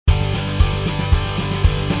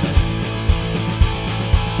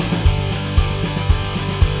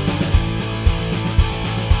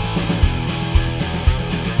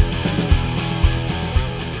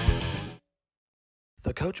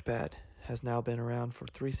Pad has now been around for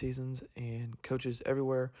 3 seasons, and coaches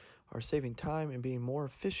everywhere are saving time and being more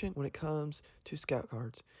efficient when it comes to scout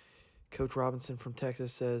cards. Coach Robinson from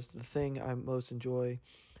Texas says, "The thing I most enjoy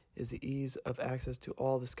is the ease of access to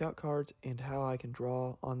all the scout cards and how I can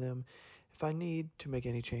draw on them if I need to make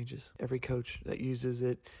any changes. Every coach that uses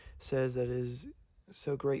it says that it is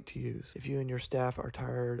so great to use. If you and your staff are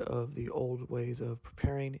tired of the old ways of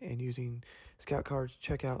preparing and using scout cards,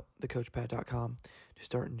 check out thecoachpad.com to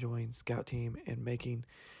start enjoying Scout Team and making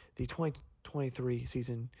the 2023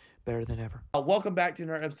 season better than ever." Welcome back to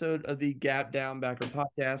another episode of the Gap Down Backer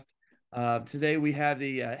podcast. Today we have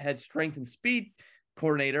the head strength and speed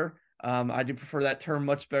coordinator. I do prefer that term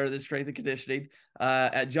much better than strength and conditioning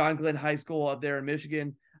at John Glenn High School up there in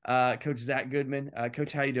Michigan. Coach Zach Goodman.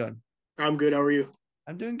 Coach, how you doing? I'm good. How are you?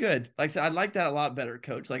 I'm doing good. Like I said, I like that a lot better,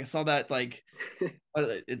 Coach. Like I saw that, like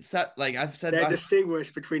it's like I've said that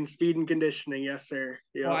distinguish between speed and conditioning. Yes, sir.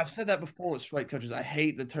 Yep. Well, I've said that before with strength coaches. I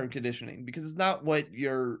hate the term conditioning because it's not what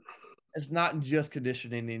you're. It's not just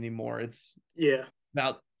conditioning anymore. It's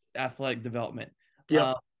about athletic development.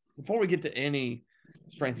 Yeah. Before we get to any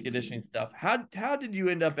strength and conditioning stuff, how did you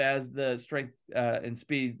end up as the strength and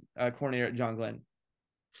speed coordinator at John Glenn?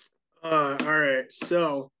 All right.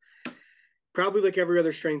 So probably like every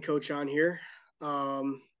other strength coach on here,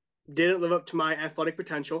 didn't live up to my athletic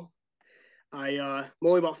potential. I'm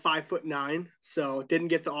only about 5'9", so didn't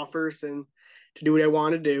get the offers and to do what I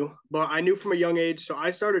wanted to do. But I knew from a young age, so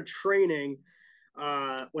I started training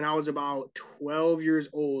when I was about 12 years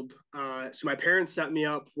old. So my parents set me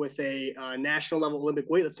up with a national level Olympic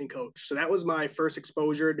weightlifting coach. So that was my first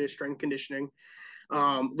exposure to strength conditioning.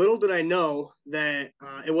 Little did I know that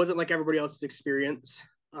it wasn't like everybody else's experience.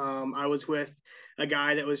 I was with a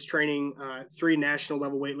guy that was training 3 national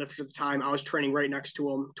level weightlifters at the time. I was training right next to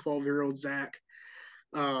him, 12-year-old Zach.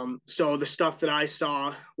 So the stuff that I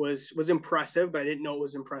saw was impressive, but I didn't know it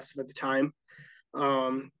was impressive at the time.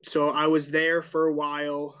 So I was there for a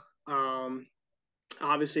while.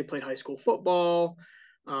 Obviously played high school football,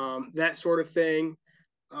 that sort of thing.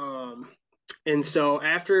 And so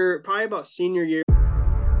after probably about senior year.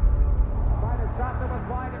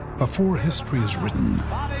 Before history is written,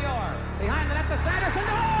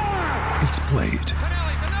 it's played.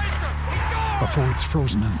 Before it's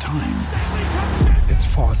frozen in time, it's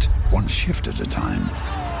fought one shift at a time.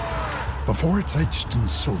 Before it's etched in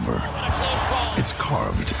silver, it's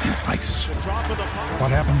carved in ice.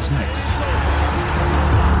 What happens next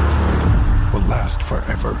will last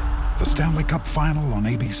forever. The Stanley Cup Final on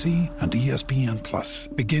ABC and ESPN Plus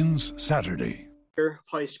begins Saturday.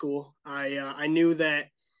 High school, I knew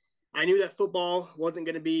that football wasn't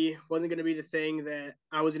going to be the thing that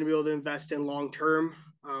I was going to be able to invest in long term.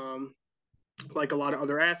 Like a lot of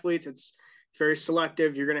other athletes, it's very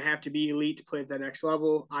selective. You're going to have to be elite to play at that next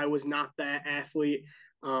level. I was not that athlete,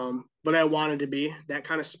 but I wanted to be. That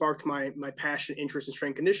kind of sparked my passion, interest in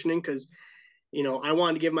strength conditioning because, I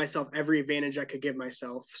wanted to give myself every advantage I could give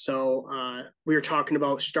myself. So we were talking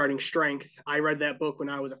about starting strength. I read that book when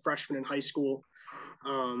I was a freshman in high school.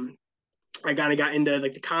 I kind of got into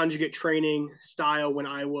like the conjugate training style when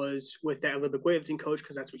I was with that Olympic weightlifting coach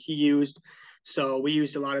because that's what he used. So we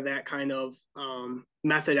used a lot of that kind of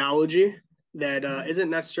methodology that isn't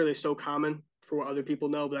necessarily so common for what other people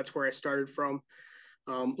know, but that's where I started from.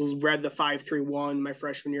 Read the 5-3-1 my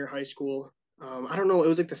freshman year of high school. I don't know. It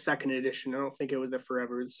was like the second edition. I don't think it was the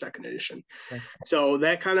forever, the second edition. Okay. So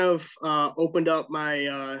that kind of opened up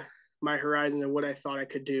my horizons and what I thought I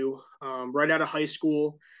could do. Right out of high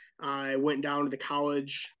school, I went down to the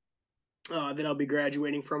college that I'll be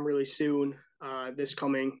graduating from really soon this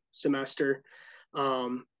coming semester.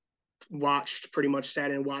 Pretty much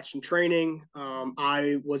sat and watched some training.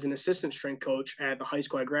 I was an assistant strength coach at the high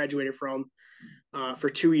school I graduated from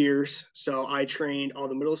for 2 years. So I trained all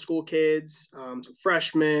the middle school kids, some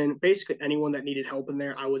freshmen, basically anyone that needed help in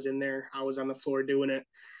there. I was in there. I was on the floor doing it.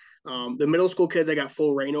 The middle school kids I got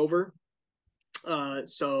full reign over.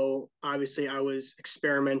 So obviously I was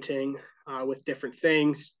experimenting with different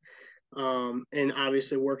things and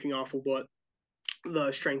obviously working off of what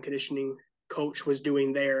the strength conditioning coach was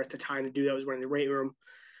doing there at the time to do that was running the weight room.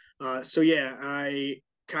 So yeah, I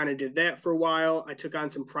kind of did that for a while. I took on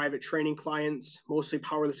some private training clients, mostly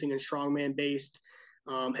powerlifting and strongman based.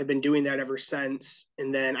 Have been doing that ever since.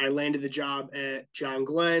 And then I landed the job at John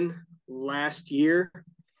Glenn last year.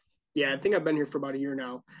 Yeah, I think I've been here for about a year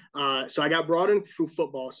now. So I got brought in through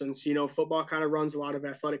football since, football kind of runs a lot of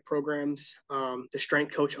athletic programs. The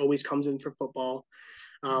strength coach always comes in for football.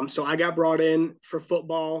 So I got brought in for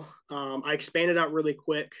football. I expanded out really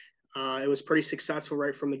quick. It was pretty successful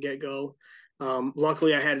right from the get-go.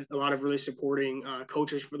 Luckily, I had a lot of really supporting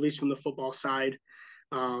coaches, at least from the football side.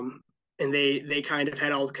 And they kind of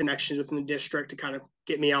had all the connections within the district to kind of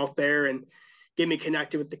get me out there and get me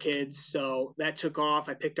connected with the kids. So that took off.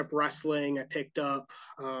 I picked up wrestling. I picked up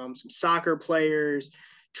some soccer players,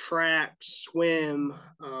 track, swim,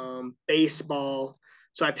 baseball.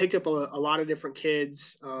 So I picked up a lot of different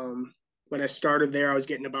kids. When I started there, I was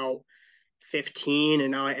getting about 15,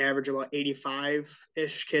 and now I average about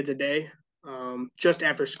 85-ish kids a day, just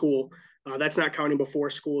after school. That's not counting before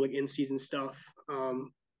school, like in-season stuff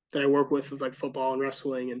that I work with like football and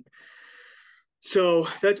wrestling. And so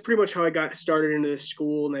that's pretty much how I got started into this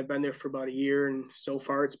school, and I've been there for about a year, and so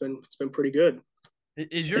far it's been pretty good.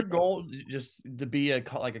 Is your goal just to be a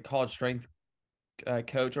college strength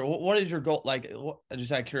coach, or what is your goal? Like,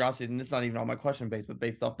 just out of curiosity, and it's not even on my question base, but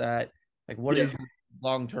based off that, like, what is your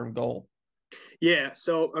long-term goal? Yeah,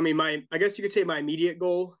 so I mean, I guess you could say my immediate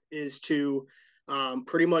goal is to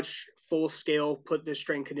pretty much full scale put the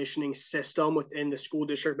strength conditioning system within the school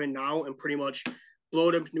district now, and pretty much blow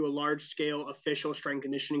it up into a large scale official strength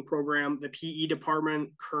conditioning program. The PE department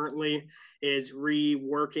currently is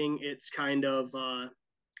reworking its kind of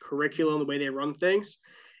curriculum, the way they run things,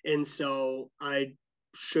 and so I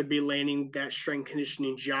should be landing that strength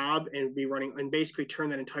conditioning job and be running and basically turn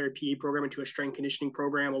that entire PE program into a strength conditioning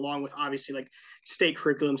program, along with obviously like state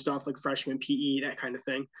curriculum stuff like freshman PE, that kind of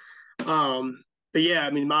thing. But yeah, I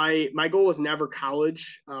mean, my goal is never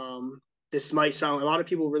college. This might sound, a lot of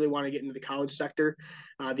people really want to get into the college sector.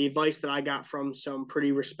 The advice that I got from some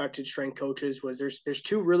pretty respected strength coaches was there's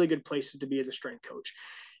two really good places to be as a strength coach,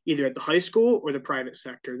 either at the high school or the private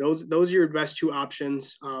sector. Those are your best two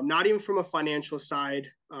options. Not even from a financial side.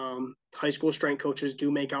 High school strength coaches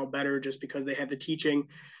do make out better just because they have the teaching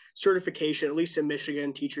certification. At least in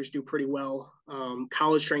Michigan, teachers do pretty well.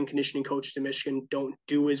 College strength conditioning coaches in Michigan don't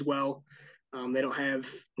do as well. They don't have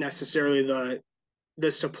necessarily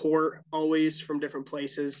the support always from different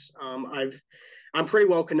places. I'm pretty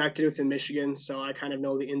well connected within Michigan, so I kind of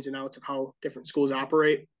know the ins and outs of how different schools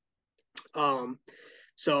operate.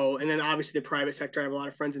 So, and then obviously the private sector, I have a lot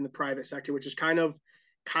of friends in the private sector, which is kind of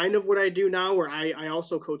what I do now, where I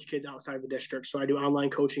also coach kids outside of the district. So I do online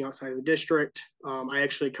coaching outside of the district. I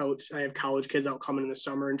actually I have college kids out coming in the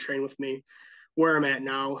summer and train with me where I'm at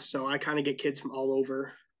now. So I kind of get kids from all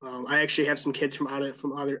over. I actually have some kids from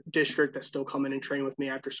other district that still come in and train with me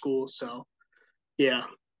after school. So yeah.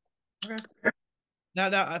 Okay.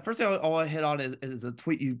 Now, first thing I want to hit on is a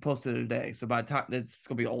tweet you posted today. So by the time, it's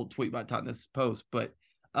gonna be an old tweet by the time this post, but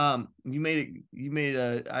I'm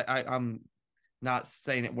not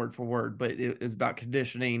saying it word for word, but it was about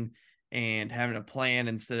conditioning and having a plan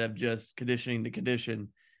instead of just conditioning to condition.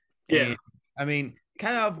 Yeah. And I mean,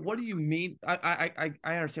 kind of, what do you mean? I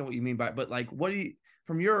understand what you mean by it, but like, what do you,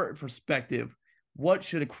 from your perspective, what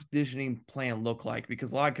should a conditioning plan look like?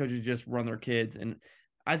 Because a lot of coaches just run their kids, and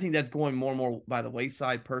I think that's going more and more by the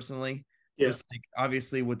wayside personally. Yeah. Just like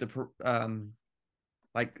obviously with the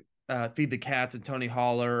Feed the Cats and Tony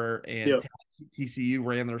Holler and TCU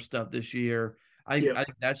ran their stuff this year. I think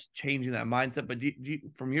that's changing that mindset. But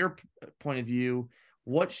from your point of view,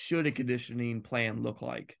 what should a conditioning plan look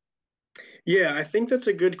like? Yeah, I think that's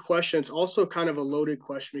a good question. It's also kind of a loaded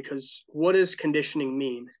question because what does conditioning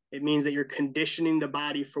mean? It means that you're conditioning the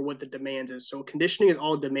body for what the demand is. So conditioning is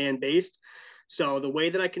all demand based. So the way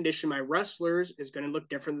that I condition my wrestlers is going to look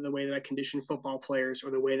different than the way that I condition football players or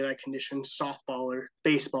the way that I condition softball or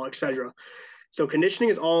baseball, etc. So conditioning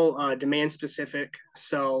is all demand specific.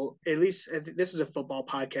 So at least this is a football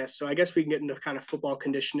podcast, so I guess we can get into kind of football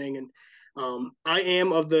conditioning. And I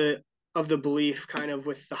am of the belief, kind of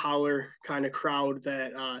with the holler kind of crowd,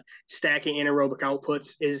 that stacking anaerobic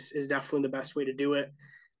outputs is definitely the best way to do it.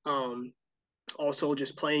 Also,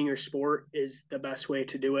 just playing your sport is the best way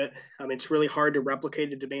to do it. It's really hard to replicate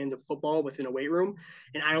the demands of football within a weight room,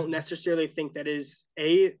 and I don't necessarily think that is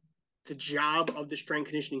the job of the strength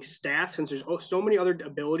conditioning staff, since there's so many other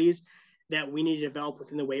abilities that we need to develop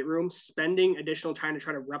within the weight room. Spending additional time to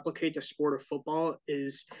try to replicate the sport of football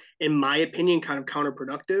is, in my opinion, kind of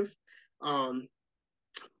counterproductive.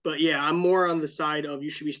 But yeah, I'm more on the side of you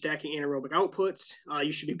should be stacking anaerobic outputs.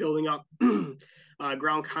 You should be building up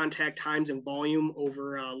ground contact times and volume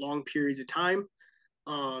over long periods of time.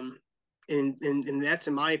 And that's,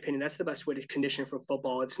 in my opinion, that's the best way to condition for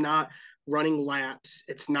football. It's not running laps.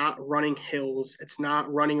 It's not running hills. It's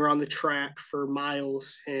not running around the track for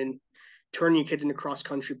miles and turning kids into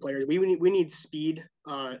cross-country players. We need speed.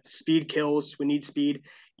 Speed kills. We need speed.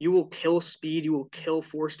 You will kill speed. You will kill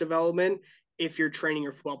force development if you're training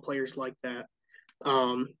your football players like that.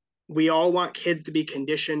 We all want kids to be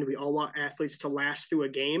conditioned. We all want athletes to last through a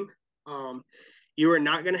game. You are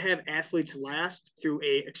not going to have athletes last through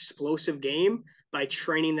a explosive game by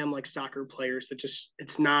training them like soccer players.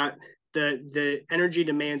 It's not, the energy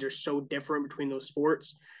demands are so different between those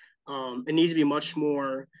sports. It needs to be much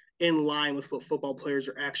more in line with what football players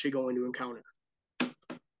are actually going to encounter.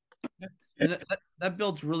 And that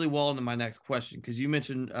builds really well into my next question, because you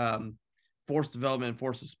mentioned force development and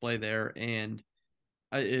force display there, and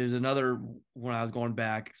it is another, when I was going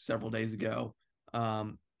back several days ago,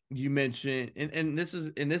 you mentioned, and this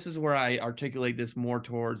is where I articulate this more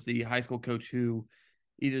towards the high school coach who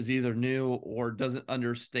is either new or doesn't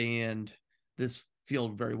understand this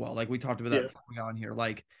field very well. Like we talked about that before we got on here.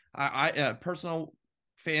 Like I personal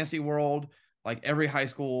fantasy world, like every high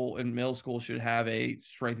school and middle school should have a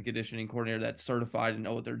strength and conditioning coordinator that's certified and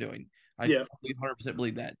know what they're doing. I 100%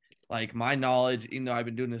 believe that. Like my knowledge, even though I've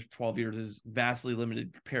been doing this for 12 years, is vastly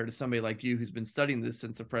limited compared to somebody like you who's been studying this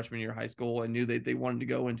since the freshman year of high school and knew that they wanted to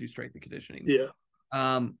go into strength and conditioning.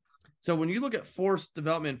 So when you look at force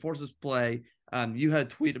development, force display, you had a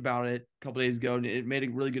tweet about it a couple days ago, and it made a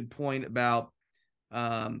really good point about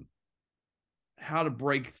how to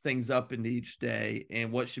break things up into each day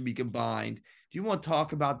and what should be combined. Do you want to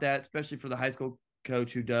talk about that, especially for the high school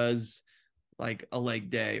coach who does like a leg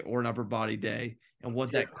day or an upper body day, and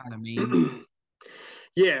what that kind of means?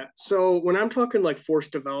 Yeah. So when I'm talking like force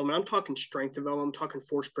development, I'm talking strength development, I'm talking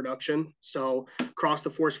force production. So across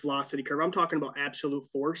the force velocity curve, I'm talking about absolute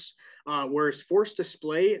force. Whereas force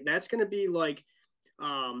display, that's going to be like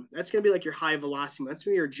your high velocity. That's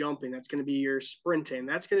going to be your jumping. That's going to be your sprinting.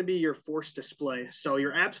 That's going to be your force display. So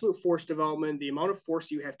your absolute force development, the amount of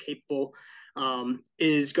force you have capable,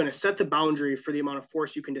 is going to set the boundary for the amount of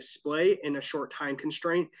force you can display in a short time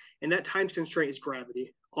constraint. And that time constraint is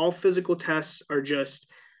gravity. All physical tests are just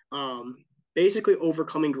basically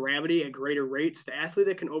overcoming gravity at greater rates. The athlete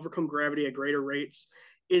that can overcome gravity at greater rates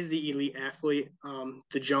is the elite athlete.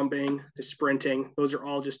 The jumping, the sprinting, those are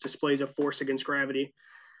all just displays of force against gravity.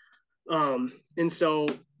 And so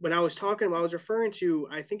when I was referring to,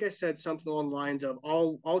 I think I said something along the lines of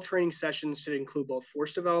all training sessions should include both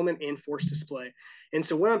force development and force display. And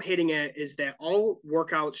so what I'm hitting at is that all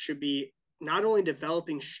workouts should be not only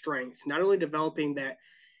developing strength, not only developing that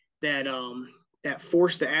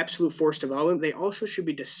force, the absolute force development, they also should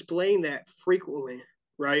be displaying that frequently,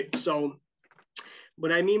 right? So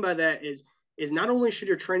what I mean by that is not only should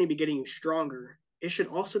your training be getting you stronger, it should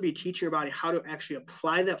also be teaching your body how to actually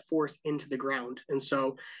apply that force into the ground. And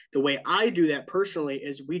so the way I do that personally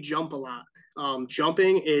is we jump a lot.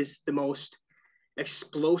 Jumping is the most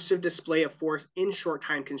explosive display of force in short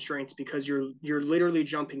time constraints, because you're literally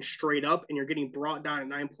jumping straight up and you're getting brought down at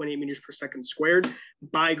 9.8 meters per second squared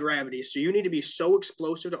by gravity. So you need to be so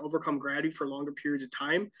explosive to overcome gravity for longer periods of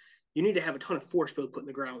time. You need to have a ton of force to be able to put in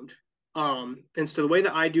the ground. And so the way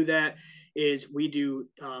that I do that is we do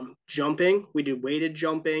jumping, we do weighted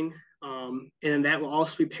jumping, and that will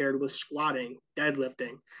also be paired with squatting,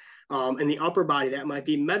 deadlifting. In the upper body, that might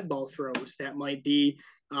be med ball throws, that might be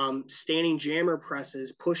standing jammer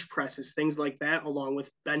presses, push presses, things like that, along with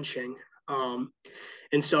benching.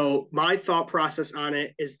 And so my thought process on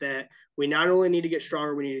it is that we not only need to get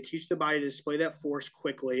stronger, we need to teach the body to display that force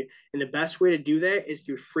quickly. And the best way to do that is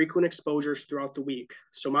through frequent exposures throughout the week.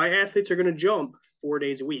 So my athletes are going to jump 4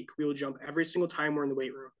 days a week. We will jump every single time we're in the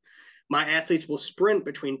weight room. My athletes will sprint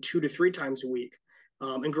between 2 to 3 times a week.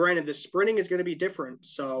 And granted, the sprinting is going to be different.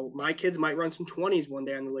 So my kids might run some 20s one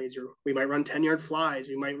day on the laser. We might run 10-yard flies.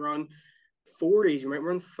 We might run 40s. We might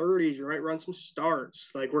run 30s. We might run some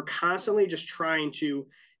starts. Like, we're constantly just trying to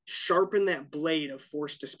sharpen that blade of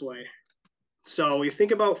force display. So you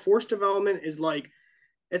think about force development is like,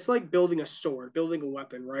 it's like building a sword, building a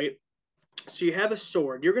weapon, right? So you have a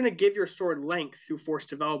sword. You're going to give your sword length through force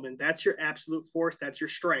development. That's your absolute force. That's your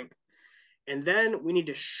strength. And then we need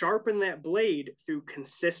to sharpen that blade through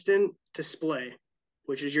consistent display,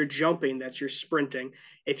 which is your jumping, that's your sprinting.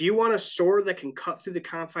 If you want a sword that can cut through the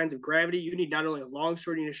confines of gravity, you need not only a long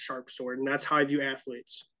sword, you need a sharp sword. And that's how I view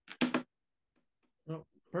athletes. Well,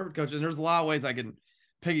 perfect, coach. And there's a lot of ways I can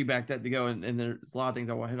piggyback that to go, and there's a lot of things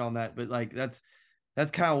I want to hit on that. But like that's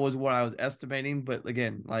kind of was what I was estimating. But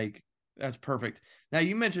again, like that's perfect. Now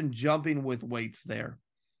you mentioned jumping with weights there.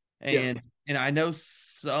 And I know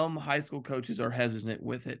some high school coaches are hesitant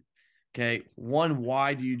with it. Okay. One,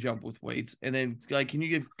 why do you jump with weights? And then, like, can you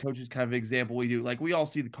give coaches kind of an example? We do, like, we all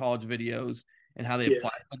see the college videos and how they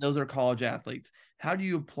apply it, but those are college athletes. How do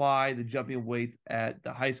you apply the jumping weights at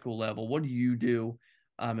the high school level? What do you do?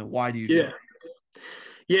 And why do you do it?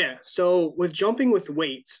 Yeah. So with jumping with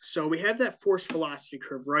weights, so we have that force velocity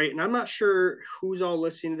curve, right? And I'm not sure who's all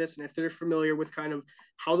listening to this and if they're familiar with kind of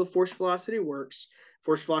how the force velocity works.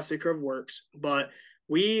 force velocity curve works. But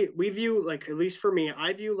we view, like, at least for me,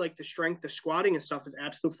 I view like the strength, the squatting and stuff as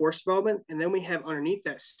absolute force development. And then we have underneath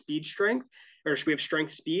that speed strength, or so we have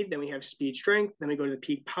strength speed, then we have speed strength, then we go to the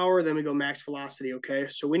peak power, then we go max velocity. Okay.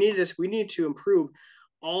 So we need to improve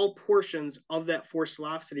all portions of that force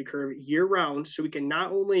velocity curve year round, so we can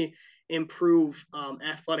not only improve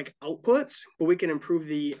athletic outputs, but we can improve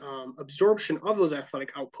the absorption of those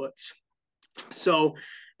athletic outputs. So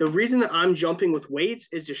the reason that I'm jumping with weights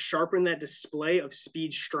is to sharpen that display of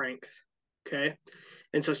speed strength. Okay.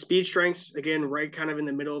 And so speed strengths, again, right kind of in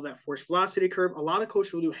the middle of that force velocity curve. A lot of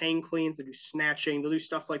coaches will do hang cleans, they'll do snatching, they'll do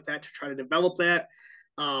stuff like that to try to develop that.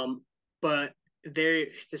 But the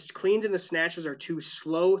cleans and the snatches are too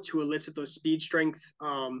slow to elicit those speed strength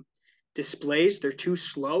displays. They're too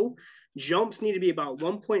slow. Jumps need to be about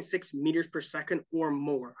 1.6 meters per second or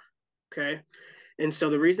more. Okay. And so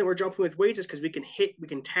the reason that we're jumping with weights is because we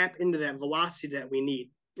can tap into that velocity that we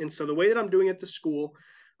need. And so the way that I'm doing at the school,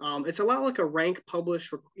 it's a lot like a rank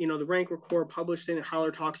published, the rank record published thing that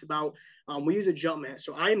Holler talks about. We use a jump mat.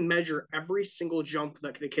 So I measure every single jump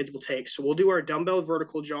that the kids will take. So we'll do our dumbbell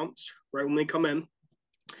vertical jumps right when they come in.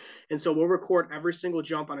 And so we'll record every single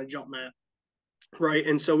jump on a jump mat. Right.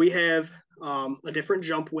 And so we have a different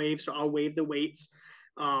jump wave. So I'll wave the weights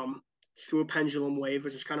through a pendulum wave,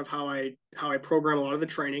 which is kind of how I program a lot of the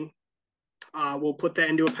training. We'll put that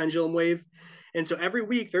into a pendulum wave. And so every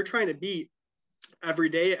week they're trying to beat, every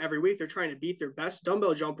day, every week, they're trying to beat their best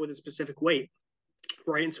dumbbell jump with a specific weight.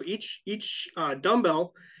 Right. And so each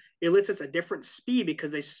dumbbell elicits a different speed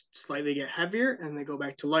because they slightly get heavier and they go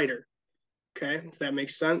back to lighter. Okay. If that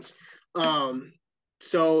makes sense.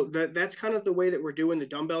 So that's kind of the way that we're doing the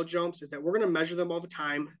dumbbell jumps, is that we're going to measure them all the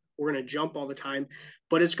time. We're going to jump all the time,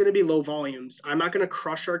 but it's going to be low volumes. I'm not going to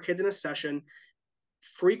crush our kids in a session.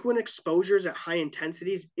 Frequent exposures at high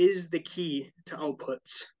intensities is the key to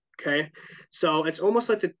outputs. Okay. So it's almost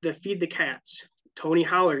like the feed the cats. Tony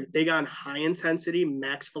Holler, they got high intensity,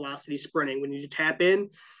 max velocity sprinting. We need to tap in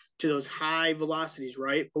to those high velocities,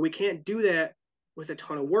 right? But we can't do that with a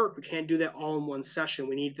ton of work. We can't do that all in one session.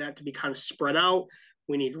 We need that to be kind of spread out.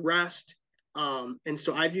 We need rest. And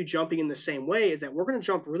so I view jumping in the same way, is that we're going to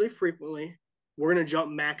jump really frequently. We're going to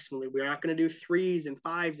jump maximally. We're not going to do 3s and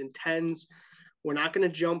 5s and 10s. We're not going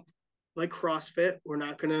to jump like CrossFit. We're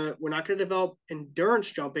not going to develop endurance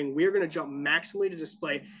jumping. We are going to jump maximally to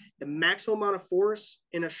display the maximum amount of force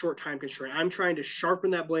in a short time constraint. I'm trying to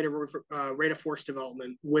sharpen that blade of rate of force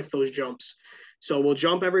development with those jumps. So we'll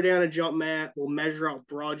jump every day on a jump mat. We'll measure out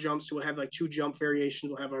broad jumps. So we'll have like 2 jump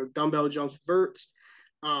variations. We'll have our dumbbell jumps, verts.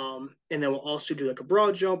 And then we'll also do like a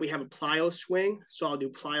broad jump. We have a plyo swing. So I'll do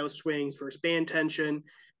plyo swings versus band tension,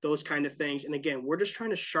 those kind of things. And again, we're just trying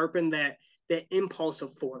to sharpen that impulse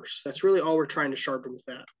of force. That's really all we're trying to sharpen with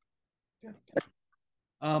that.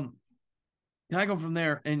 Can I go from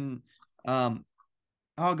there? And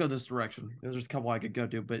I'll go this direction. There's a couple I could go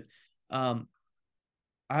to, but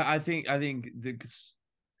I think the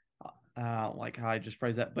like how I just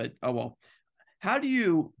phrased that, but oh well. How do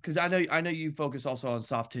you? Because I know you focus also on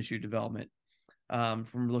soft tissue development.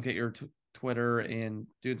 From looking at your Twitter and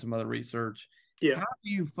doing some other research. Yeah. How do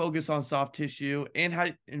you focus on soft tissue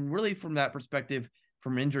and really from that perspective,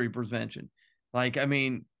 from injury prevention? Like, I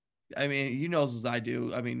mean, you know as I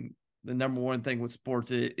do. I mean, the number one thing with sports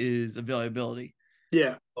is availability.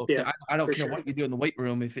 Yeah. So yeah. I don't care what you do in the weight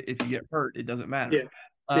room. If you get hurt, it doesn't matter.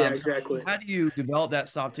 Yeah. Yeah, exactly. So how do you develop that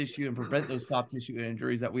soft tissue and prevent those soft tissue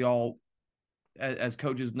injuries that we all, as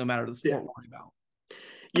coaches, no matter the sport, worry about?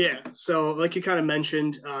 Yeah. So like you kind of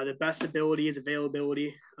mentioned, the best ability is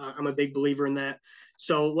availability. I'm a big believer in that.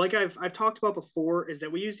 So like I've talked about before, is that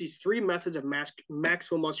we use these 3 methods of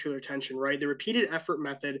maximum muscular tension, right? The repeated effort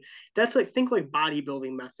method, that's like, think like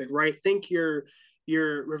bodybuilding method, right? Think your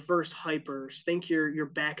reverse hypers, think your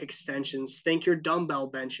back extensions, think your dumbbell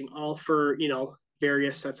benching, all for,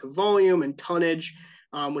 various sets of volume and tonnage.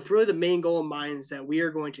 With really the main goal in mind is that we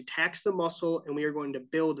are going to tax the muscle and we are going to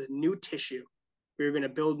build new tissue. We're going to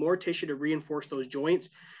build more tissue to reinforce those joints.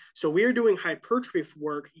 So we are doing hypertrophy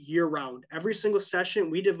work year round. Every single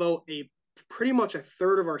session, we devote pretty much a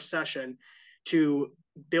third of our session to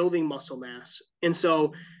building muscle mass. And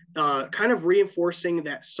so kind of reinforcing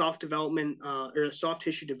that soft development or soft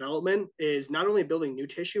tissue development is not only building new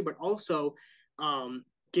tissue, but also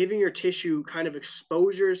giving your tissue kind of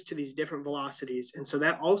exposures to these different velocities. And so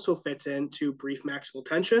that also fits into brief maximal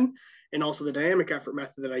tension and also the dynamic effort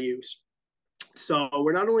method that I use. So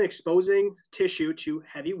we're not only exposing tissue to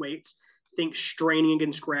heavy weights, think straining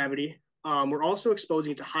against gravity, we're also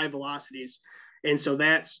exposing it to high velocities. And so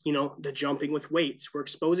that's, the jumping with weights. We're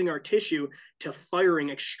exposing our tissue to firing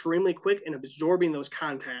extremely quick and absorbing those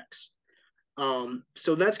contacts.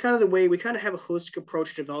 So that's kind of the way we kind of have a holistic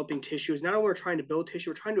approach to developing tissue. Is not only we're trying to build tissue,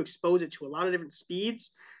 we're trying to expose it to a lot of different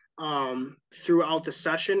speeds throughout the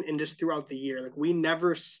session and just throughout the year. Like, we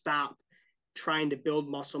never stop trying to build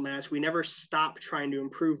muscle mass. We never stop trying to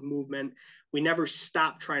improve movement. We never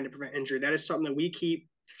stop trying to prevent injury. That is something that we keep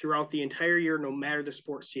throughout the entire year, no matter the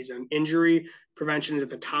sports season. Injury prevention is at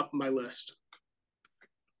the top of my list.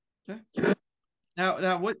 Okay. Now,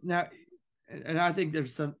 and I think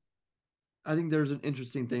there's an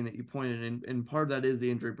interesting thing that you pointed in, and part of that is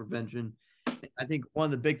the injury prevention. I think one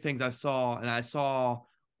of the big things I saw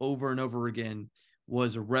over and over again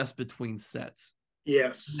was rest between sets.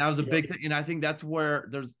 Yes. That was a big thing. And I think that's where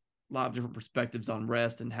there's a lot of different perspectives on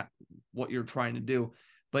rest and what you're trying to do.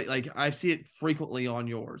 But like, I see it frequently on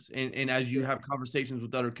yours. And as you have conversations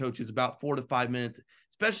with other coaches about 4 to 5 minutes,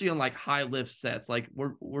 especially on like high lift sets, like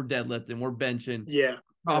we're deadlifting, we're benching. Yeah,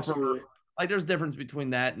 absolutely. Like, there's a difference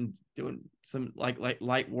between that and doing some like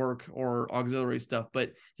light work or auxiliary stuff. But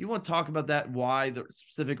do you want to talk about that? Why the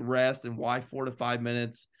specific rest and why 4 to 5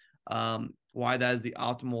 minutes? Why that is the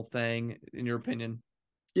optimal thing in your opinion?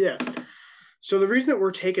 Yeah. So the reason that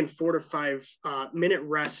we're taking 4 to 5 minute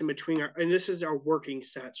rests in between and this is our working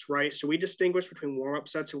sets, right? So we distinguish between warm-up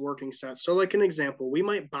sets and working sets. So like an example, we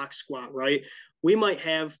might box squat, right? We might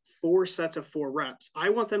have 4 sets of 4 reps. I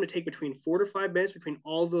want them to take between 4 to 5 minutes between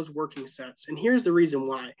all of those working sets. And here's the reason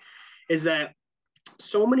why, is that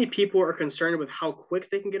so many people are concerned with how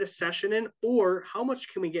quick they can get a session in or how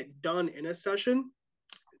much can we get done in a session.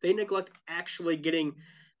 They neglect actually getting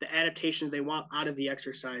the adaptations they want out of the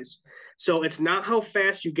exercise. So it's not how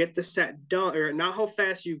fast you get the set done, or not how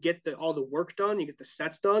fast you get all the work done, you get the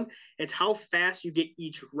sets done. It's how fast you get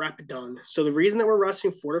each rep done. So the reason that we're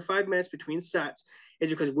resting 4 to 5 minutes between sets is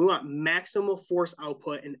because we want maximal force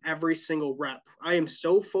output in every single rep. I am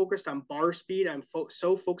so focused on bar speed. I'm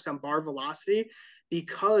so focused on bar velocity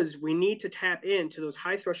because we need to tap into those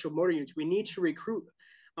high threshold motor units. We need to recruit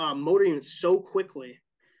motor units so quickly.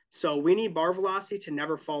 So we need bar velocity to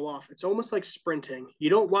never fall off. It's almost like sprinting. You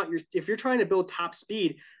don't want if you're trying to build top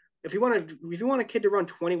speed, if you want a kid to run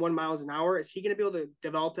 21 miles an hour, is he going to be able to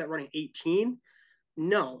develop that running 18?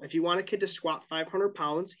 No. If you want a kid to squat 500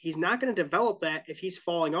 pounds, he's not going to develop that if he's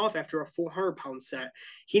falling off after a 400-pound set.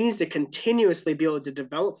 He needs to continuously be able to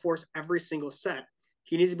develop force every single set.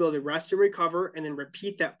 He needs to be able to rest and recover and then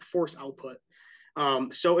repeat that force output.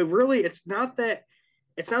 So it's not that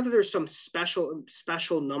there's some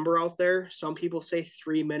special number out there. Some people say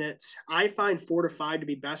 3 minutes. I find 4 to 5 to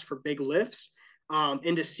be best for big lifts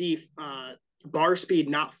and to see bar speed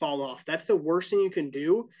not fall off. That's the worst thing you can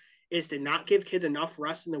do, is to not give kids enough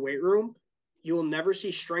rest in the weight room. You will never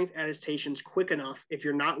see strength adaptations quick enough if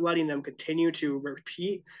you're not letting them continue to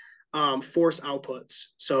repeat force outputs.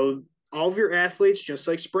 So all of your athletes, just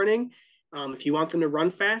like sprinting, if you want them to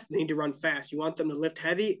run fast, they need to run fast. You want them to lift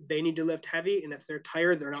heavy, they need to lift heavy. And if they're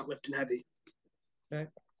tired, they're not lifting heavy. Okay.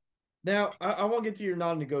 Now, I want to get to your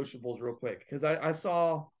non-negotiables real quick, because I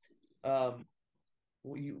saw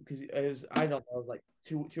because I don't know, like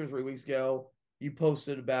 2 or 3 weeks ago, you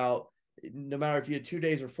posted about no matter if you had 2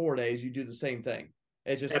 days or 4 days, you do the same thing.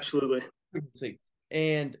 It just absolutely.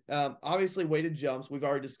 And obviously weighted jumps, we've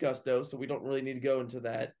already discussed those, so we don't really need to go into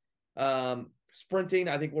that. Sprinting,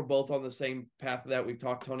 I think we're both on the same path of that. We've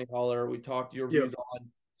talked Tony Holler, we talked your views on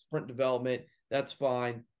sprint development. That's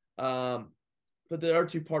fine. But there are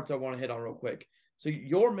 2 parts I want to hit on real quick. So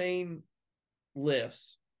your main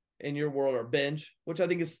lifts in your world are bench, which I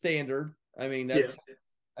think is standard. I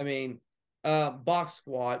mean, box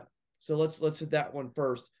squat. So let's hit that one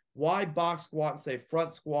first. Why box squat and say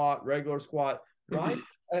front squat, regular squat? Why?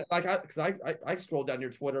 Because I scrolled down your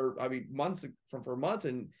Twitter, months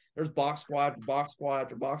and there's box squat after box squat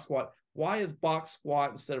after box squat. Why is box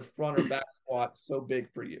squat instead of front or back squat so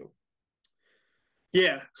big for you?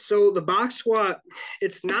 Yeah, so the box squat,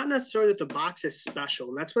 it's not necessarily that the box is special.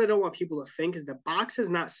 And that's what I don't want people to think, is the box is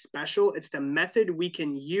not special. It's the method we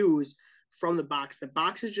can use from the box. The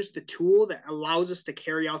box is just the tool that allows us to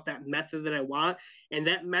carry out that method that I want. And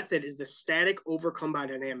that method is the static overcome by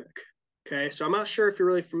dynamic. Okay, so I'm not sure if you're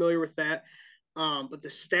really familiar with that. But the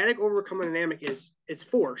static overcome dynamic it's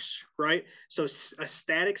force, right? So a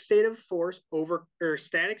static state of force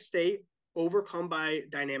static state overcome by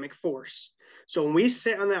dynamic force. So when we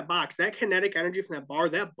sit on that box, that kinetic energy from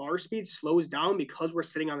that bar speed slows down because we're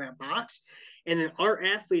sitting on that box. And then our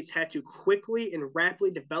athletes have to quickly and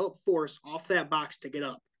rapidly develop force off that box to get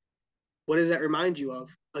up. What does that remind you of?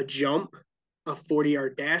 A jump, a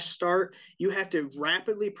 40-yard dash start. You have to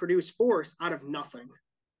rapidly produce force out of nothing.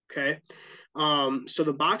 Okay. So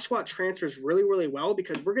the box squat transfers really, really well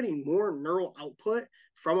because we're getting more neural output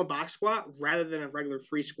from a box squat rather than a regular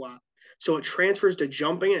free squat. So it transfers to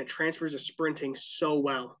jumping and it transfers to sprinting so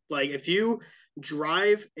well. Like if you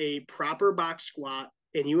drive a proper box squat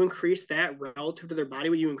and you increase that relative to their body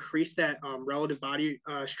weight, you increase that relative body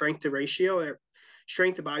strength to ratio,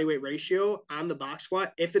 strength to body weight ratio on the box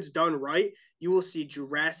squat. If it's done right, you will see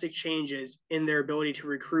drastic changes in their ability to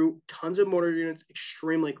recruit tons of motor units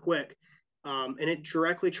extremely quick. And it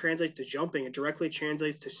directly translates to jumping. It directly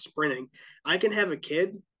translates to sprinting. I can have a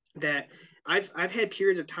kid that I've had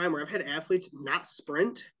periods of time where I've had athletes not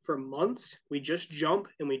sprint for months. We just jump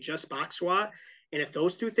and we just box squat. And if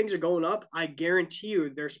those two things are going up, I guarantee you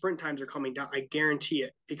their sprint times are coming down. I guarantee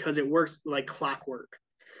it because it works like clockwork.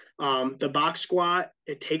 The box squat,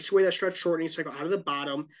 it takes away that stretch shortening cycle out of the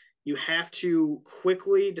bottom. You have to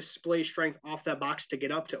quickly display strength off that box to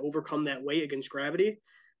get up to overcome that weight against gravity.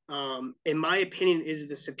 In my opinion, is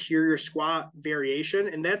the superior squat variation.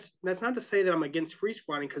 And that's not to say that I'm against free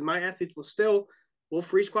squatting because my athletes will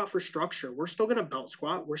free squat for structure. We're still going to belt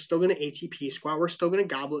squat. We're still going to ATP squat. We're still going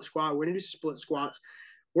to goblet squat. We're going to do split squats.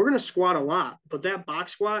 We're going to squat a lot, but that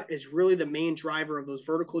box squat is really the main driver of those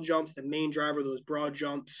vertical jumps, the main driver of those broad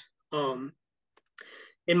jumps.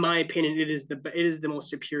 In my opinion, it is the most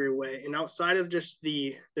superior way. And outside of just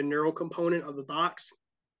the neural component of the box,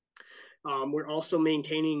 we're also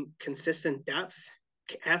maintaining consistent depth.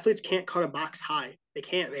 Athletes can't cut a box high. They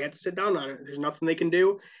can't. They have to sit down on it. There's nothing they can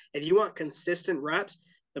do. If you want consistent reps,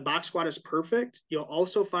 the box squat is perfect. You'll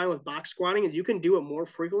also find with box squatting is you can do it more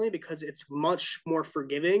frequently because it's much more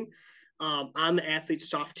forgiving on the athlete's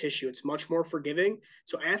soft tissue. It's much more forgiving.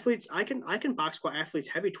 So athletes, I can box squat athletes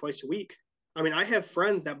heavy twice a week. I mean, I have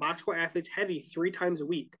friends that box squat athletes heavy 3 times a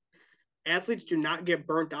week. Athletes do not get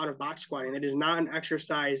burnt out of box squatting. It is not an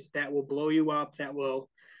exercise that will blow you up, that'll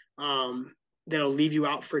leave you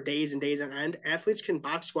out for days and days on end. Athletes can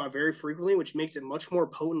box squat very frequently, which makes it much more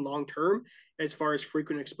potent long term as far as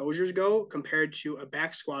frequent exposures go compared to a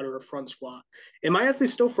back squat or a front squat. And my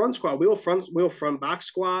athletes still front squat. We will front box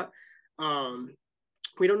squat.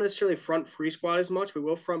 We don't necessarily front free squat as much. We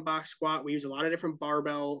will front box squat. We use a lot of different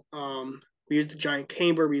barbell. We use the giant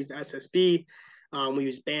camber. We use the SSB. We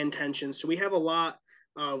use band tension. So we have a lot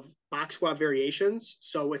of box squat variations.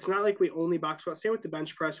 So it's not like we only box squat. Same with the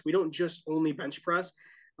bench press. We don't just only bench press.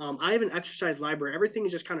 I have an exercise library. Everything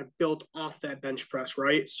is just kind of built off that bench press,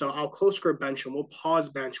 right? So I'll close grip bench and we'll pause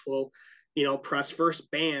bench. We'll, press verse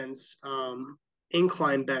bands,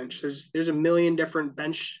 incline bench. There's a million different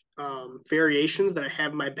bench variations that I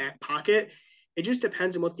have in my back pocket. It just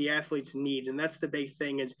depends on what the athletes need, and that's the big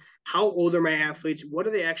thing: is how old are my athletes? What do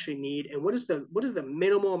they actually need, and what is the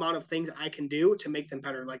minimal amount of things I can do to make them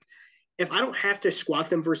better? Like, if I don't have to squat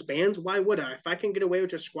them versus bands, why would I? If I can get away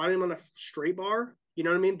with just squatting them on a straight bar, you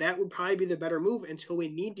know what I mean? That would probably be the better move until we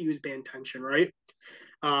need to use band tension, right?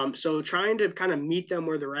 So trying to kind of meet them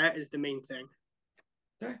where they're at is the main thing.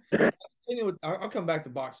 I'll come back to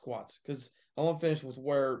box squats because I want to finish with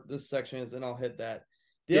where this section is, and I'll hit that.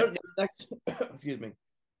 The next, excuse me,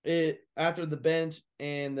 after the bench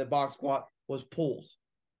and the box squat was pulls.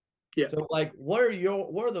 Yeah. So, like, what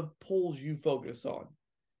are the pulls you focus on?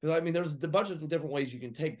 Because I mean, there's a bunch of different ways you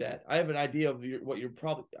can take that. I have an idea of what you're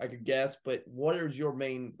probably, I could guess, but what is your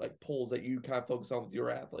main like pulls that you kind of focus on with your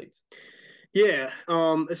athletes? Yeah.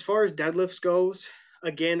 As far as deadlifts goes,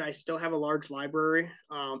 again, I still have a large library,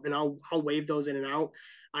 and I'll wave those in and out.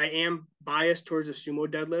 I am biased towards a sumo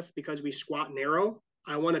deadlift because we squat narrow.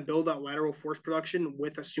 I want to build out lateral force production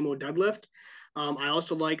with a sumo deadlift. I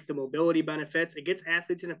also like the mobility benefits. It gets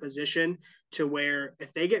athletes in a position to where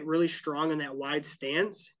if they get really strong in that wide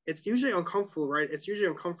stance, it's usually uncomfortable, right? It's usually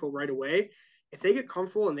uncomfortable right away. If they get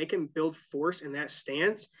comfortable and they can build force in that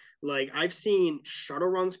stance, like I've seen shuttle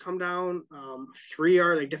runs come down, 3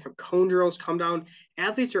 yard, like different cone drills come down.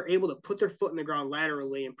 Athletes are able to put their foot in the ground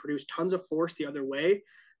laterally and produce tons of force the other way.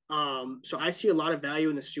 So I see a lot of value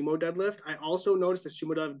in the sumo deadlift. I also noticed the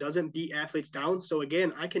sumo deadlift doesn't beat athletes down. So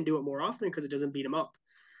again, I can do it more often because it doesn't beat them up.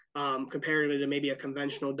 Comparatively to maybe a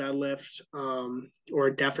conventional deadlift or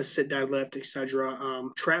a deficit deadlift, etc.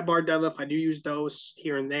 Trap bar deadlift, I do use those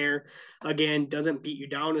here and there. Again, doesn't beat you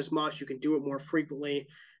down as much. You can do it more frequently.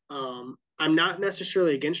 I'm not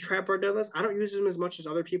necessarily against trap bar deadlifts. I don't use them as much as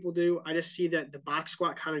other people do. I just see that the box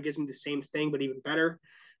squat kind of gives me the same thing, but even better.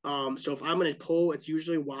 So if I'm going to pull, it's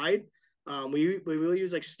usually wide. We will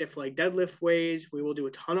use like stiff leg deadlift ways. We will do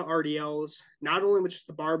a ton of RDLs, not only with just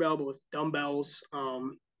the barbell, but with dumbbells.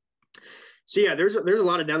 So yeah, there's a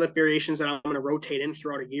lot of deadlift variations that I'm going to rotate in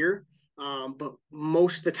throughout a year. But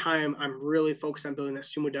most of the time, I'm really focused on building that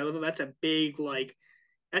sumo deadlift.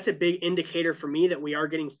 That's a big indicator for me that we are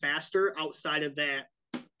getting faster outside of that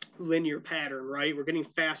linear pattern, right? We're getting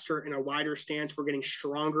faster in a wider stance. We're getting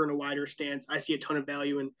stronger in a wider stance. I see a ton of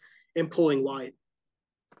value in pulling wide.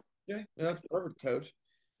 Okay, that's perfect, Coach.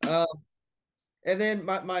 And then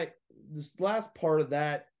this last part of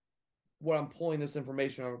that, what I'm pulling this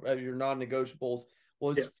information of your non-negotiables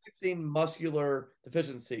was fixing muscular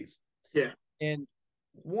deficiencies. Yeah. And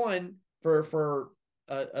one for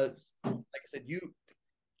like I said, you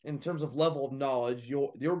in terms of level of knowledge,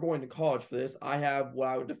 you're going to college for this. I have what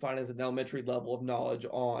I would define as an elementary level of knowledge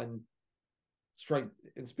on strength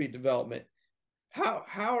and speed development. How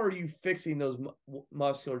are you fixing those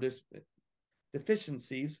muscular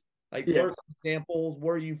deficiencies? Like, what are examples?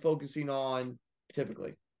 What are you focusing on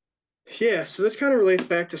typically? Yeah, so this kind of relates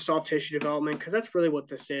back to soft tissue development because that's really what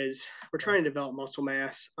this is. We're trying to develop muscle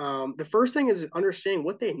mass. The first thing is understanding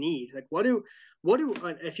what they need. Like,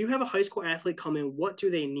 if you have a high school athlete come in, what do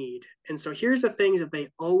they need? And so here's the things that they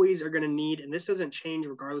always are going to need, and this doesn't change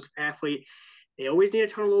regardless of athlete. They always need a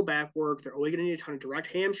ton of low back work. They're always going to need a ton of direct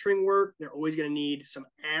hamstring work. They're always going to need some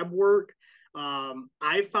ab work.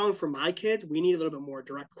 I found for my kids, we need a little bit more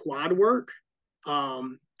direct quad work,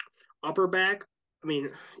 upper back. I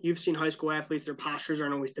mean, you've seen high school athletes, their postures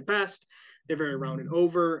aren't always the best. They're very rounded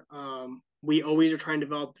over. We always are trying to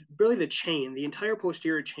develop really the chain. The entire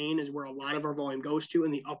posterior chain is where a lot of our volume goes to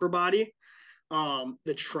in the upper body.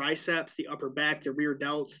 The triceps, the upper back, the rear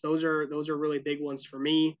delts, those are really big ones for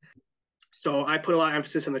me. So I put a lot of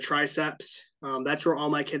emphasis on the triceps. That's where all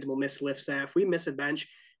my kids will miss lifts at. If we miss a bench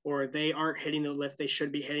or they aren't hitting the lift they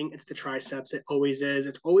should be hitting, it's the triceps. It always is.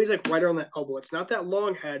 It's always like right around the elbow. It's not that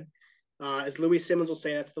long head. As Louis Simmons will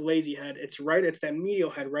say, that's the lazy head. It's that medial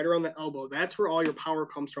head right around the elbow. That's where all your power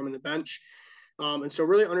comes from in the bench. And so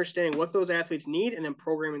really understanding what those athletes need and then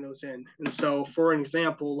programming those in. And so for an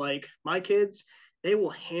example, like my kids, they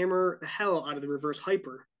will hammer the hell out of the reverse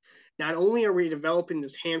hyper. Not only are we developing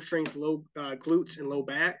those hamstrings, low glutes, and low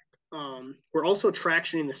back, we're also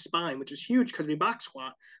tractioning the spine, which is huge because we box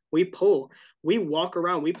squat, we pull, we walk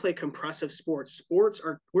around, we play compressive sports.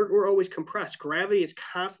 We're always compressed. Gravity is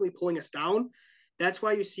constantly pulling us down. That's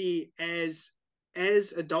why you see as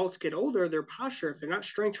adults get older, their posture, if they're not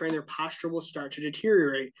strength trained, their posture will start to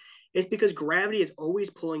deteriorate. It's because gravity is always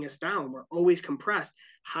pulling us down. We're always compressed.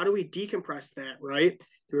 How do we decompress that, right?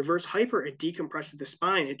 The reverse hyper, it decompresses the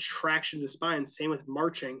spine. It tractions the spine. Same with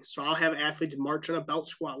marching. So I'll have athletes march on a belt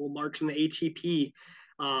squat. We'll march on the ATP.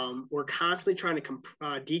 We're constantly trying to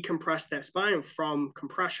decompress that spine from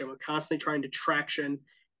compression. We're constantly trying to traction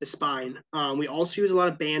the spine. We also use a lot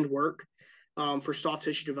of band work for soft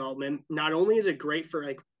tissue development. Not only is it great for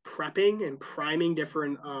like prepping and priming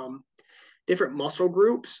different muscle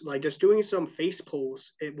groups, like just doing some face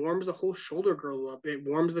pulls, it warms the whole shoulder girdle up, it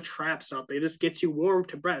warms the traps up, it just gets you warm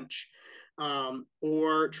to bench.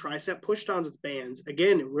 Or tricep push downs with bands,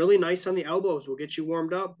 again, really nice on the elbows, will get you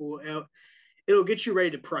warmed up, it'll get you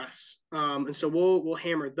ready to press. And so we'll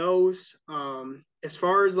hammer those. As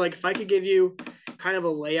far as like if I could give you kind of a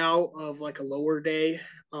layout of like a lower day,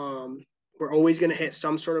 we're always going to hit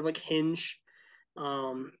some sort of like hinge.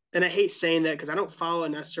 And I hate saying that because I don't follow a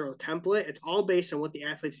necessary template. It's all based on what the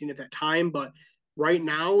athletes need at that time. But right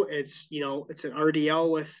now, it's an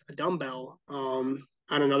RDL with a dumbbell. On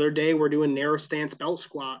another day, we're doing narrow stance belt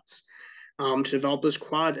squats to develop those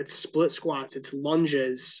quads. It's split squats. It's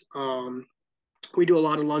lunges. We do a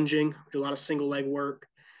lot of lunging. We do a lot of single leg work.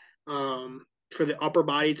 For the upper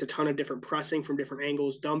body, it's a ton of different pressing from different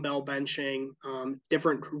angles, dumbbell benching,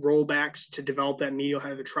 different rollbacks to develop that medial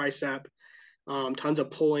head of the tricep. Tons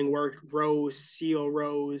of pulling work, rows, CO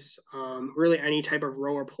rows, really any type of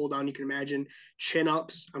row or pull down you can imagine. Chin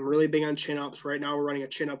ups. I'm really big on chin ups. Right now we're running a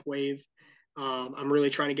chin up wave. I'm really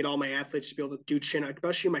trying to get all my athletes to be able to do chin ups,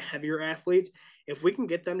 especially my heavier athletes. If we can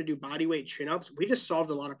get them to do body weight chin ups, we just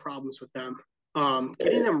solved a lot of problems with them.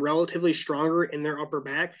 Getting them relatively stronger in their upper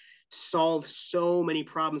back solves so many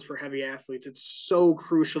problems for heavy athletes. It's so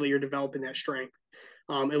crucial that you're developing that strength,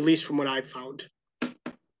 at least from what I've found.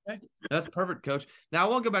 Okay. That's perfect, Coach. Now I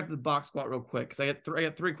want to go back to the box squat real quick because I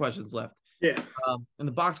got three questions left. Yeah. And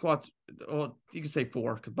the box squats, well, you can say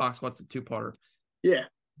four because box squats is a two-parter. Yeah.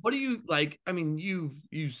 What do you like? I mean, you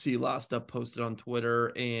see a lot of stuff posted on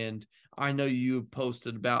Twitter, and I know you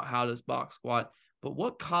posted about how does box squat. But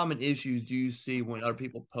what common issues do you see when other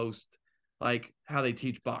people post like how they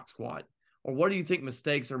teach box squat, or what do you think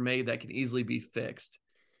mistakes are made that can easily be fixed?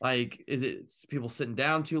 Like, is it people sitting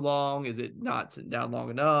down too long? Is it not sitting down long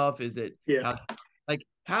enough? Is it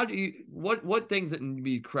how do you what things that need to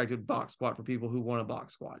be corrected box squat for people who want a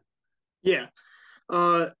box squat? Yeah.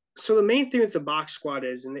 So the main thing with the box squat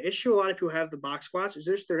is, and the issue a lot of people have the box squats is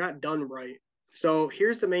just they're not done right. So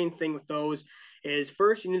here's the main thing with those is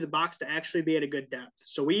first you need the box to actually be at a good depth.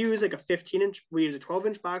 So we use like a 15-inch, we use a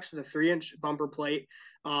 12-inch box with a 3-inch bumper plate.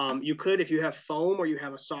 You could, if you have foam or you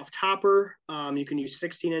have a soft topper, you can use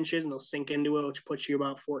 16 inches and they'll sink into it, which puts you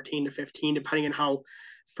about 14 to 15, depending on how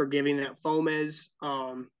forgiving that foam is.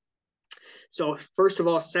 So first of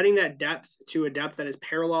all, setting that depth to a depth that is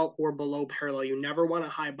parallel or below parallel. You never want a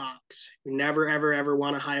high box. You never, ever, ever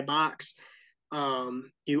want a high box.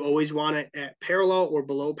 You always want it at parallel or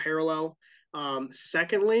below parallel.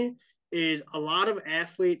 Secondly, is a lot of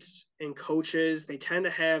athletes and coaches, they tend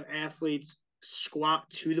to have athletes squat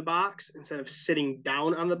to the box instead of sitting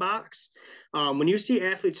down on the box. When you see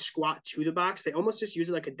athletes squat to the box, they almost just use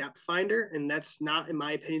it like a depth finder, and that's not, in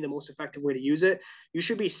my opinion, the most effective way to use it. You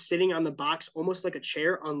should be sitting on the box almost like a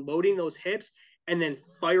chair, unloading those hips, and then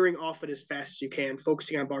firing off it as fast as you can,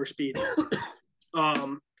 focusing on bar speed.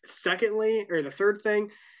 Secondly, or the third thing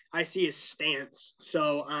I see is stance.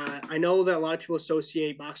 So I know that a lot of people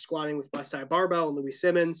associate box squatting with West Side Barbell and Louis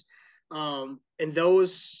Simmons. And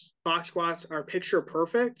those box squats are picture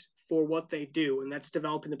perfect for what they do, and that's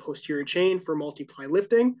developing the posterior chain for multiply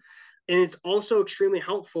lifting. And it's also extremely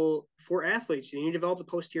helpful for athletes. You need to develop the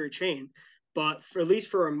posterior chain. But for, at least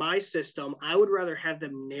for my system, I would rather have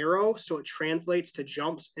them narrow so it translates to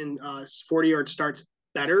jumps and 40-yard starts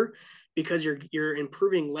better, because you're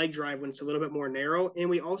improving leg drive when it's a little bit more narrow. And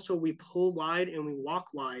we pull wide and we walk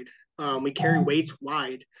wide. We carry weights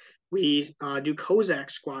wide. We do Cossack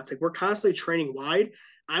squats. Like, we're constantly training wide.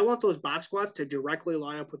 I want those box squats to directly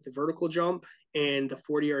line up with the vertical jump and the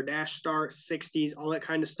 40-yard dash start, 60s, all that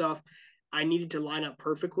kind of stuff. I needed to line up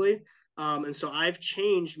perfectly. And so I've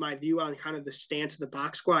changed my view on kind of the stance of the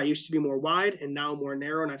box squat. I used to be more wide and now more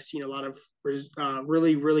narrow, and I've seen a lot of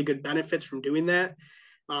really, really good benefits from doing that.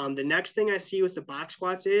 The next thing I see with the box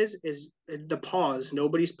squats is the pause.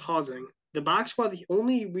 Nobody's pausing. The box squat, the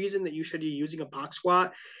only reason that you should be using a box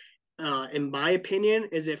squat, in my opinion,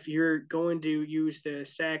 is if you're going to use the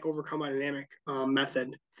SAC overcome dynamic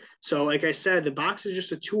method. So like I said, the box is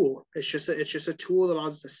just a tool. It's just a tool that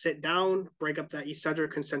allows us to sit down, break up that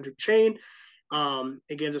eccentric concentric chain.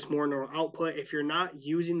 It gives us more neural output. If you're not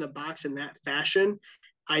using the box in that fashion,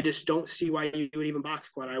 I just don't see why you would even box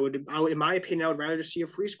squat. I would, in my opinion, I would rather just see a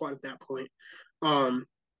free squat at that point.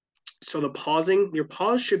 So your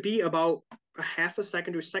pause should be about a half a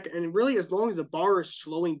second to a second, and really, as long as the bar is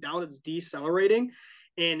slowing down, it's decelerating,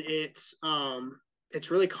 and it's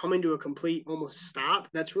really coming to a complete almost stop.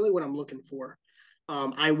 That's really what I'm looking for.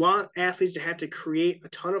 I want athletes to have to create a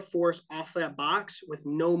ton of force off that box with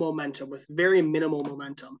no momentum, with very minimal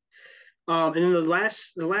momentum. And then the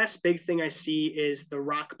last big thing I see is the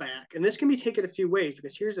rock back. And this can be taken a few ways,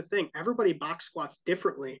 because here's the thing. Everybody box squats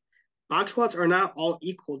differently. Box squats are not all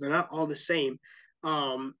equal. They're not all the same.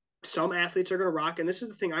 Some athletes are going to rock. And this is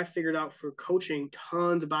the thing I figured out for coaching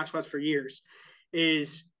tons of box squats for years,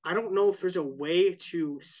 is I don't know if there's a way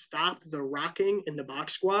to stop the rocking in the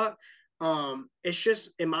box squat. It's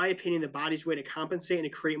just, in my opinion, the body's way to compensate and to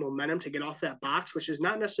create momentum to get off that box, which is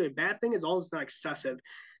not necessarily a bad thing as long as it's not excessive.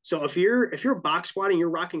 So if you're box squatting, you're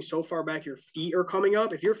rocking so far back, your feet are coming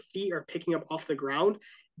up. If your feet are picking up off the ground,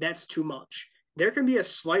 that's too much. There can be a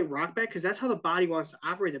slight rock back, because that's how the body wants to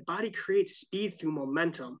operate. The body creates speed through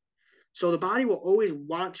momentum. So the body will always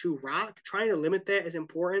want to rock. Trying to limit that is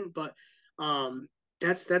important, but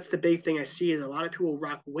that's the big thing I see is a lot of people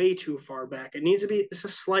rock way too far back. It's a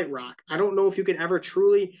slight rock. I don't know if you can ever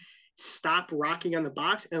truly stop rocking on the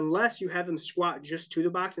box unless you have them squat just to the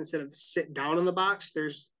box instead of sit down on the box.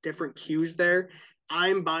 There's different cues there.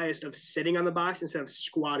 I'm biased of sitting on the box instead of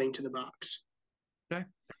squatting to the box. Okay.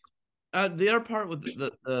 The other part with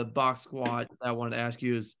the box squat that I wanted to ask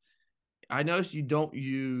you is, I noticed you don't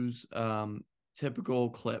use typical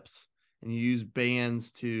clips, and you use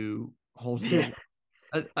bands to hold it.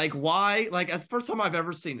 Yeah. Like, why? Like, that's the first time I've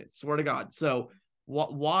ever seen it. Swear to God. So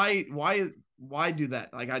why do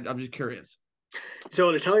that? Like, I'm just curious.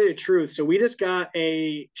 So to tell you the truth, so we just got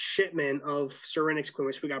a shipment of Cerenics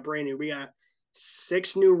equipment, which we got brand new. We got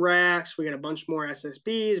 6 new racks. We got a bunch more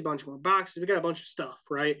SSBs, a bunch more boxes. We got a bunch of stuff,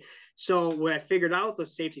 right? So what I figured out with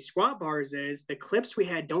those safety squat bars is the clips we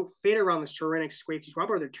had don't fit around the Cerenics safety squat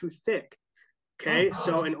bar. They're too thick. Okay.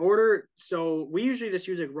 So we usually just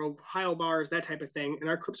use like Ohio bars, that type of thing, and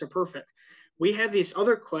our clips are perfect. We have these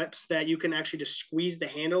other clips that you can actually just squeeze the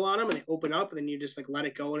handle on them and they open up, and then you just like let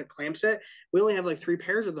it go and it clamps it. We only have like 3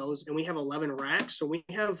 pairs of those, and we have 11 racks. So we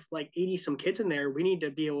have like 80 some kids in there. We need to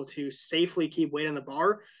be able to safely keep weight on the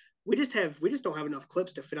bar. We just don't have enough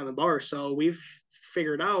clips to fit on the bar. So we've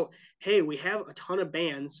figured out, hey, we have a ton of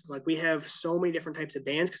bands. Like we have so many different types of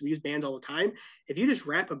bands because we use bands all the time. If you just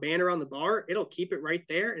wrap a band around the bar, it'll keep it right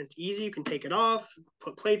there, and it's easy. You can take it off,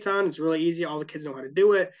 put plates on. It's really easy. All the kids know how to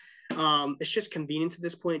do it. It's just convenience at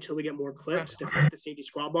this point until we get more clips to fit the safety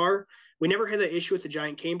squat bar. We never had that issue with the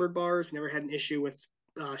giant cambered bars. We never had an issue with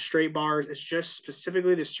straight bars. It's just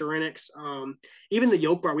specifically the Serenix, even the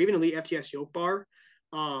yoke bar. We even elite FTS yoke bar.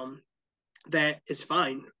 That is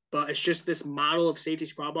fine, but it's just this model of safety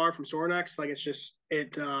squat bar from Sorinex. Like it's just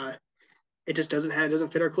it just doesn't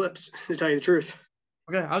fit our clips, to tell you the truth.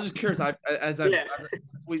 Okay, I was just curious. As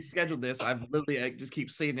we scheduled this, I've literally just keep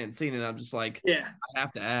seeing it and seeing it. I'm just like, yeah, I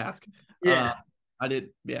have to ask. Yeah, I did.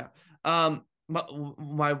 Yeah.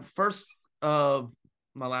 My first of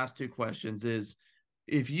my last two questions is,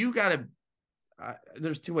 if you got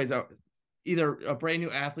there's two ways out. Either a brand new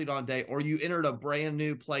athlete on a day, or you entered a brand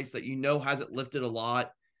new place that you know hasn't lifted a lot.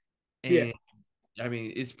 And I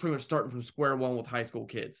mean, it's pretty much starting from square one with high school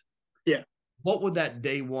kids. Yeah. What would that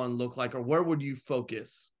day one look like, or where would you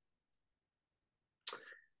focus?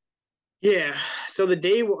 Yeah. So the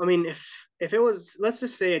day, I mean, if it was, let's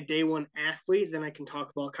just say a day one athlete, then I can talk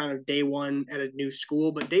about kind of day one at a new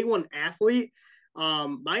school. But day one athlete,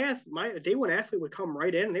 my day one athlete would come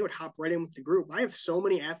right in and they would hop right in with the group. I have so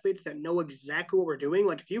many athletes that know exactly what we're doing.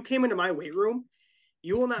 Like if you came into my weight room,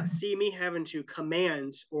 you will not see me having to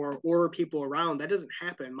command or order people around. That doesn't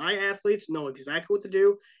happen. My athletes know exactly what to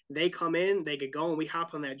do. They come in, they get going. We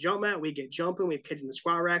hop on that jump mat, we get jumping. We have kids in the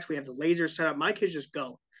squat racks. We have the lasers set up. My kids just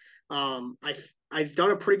go. I've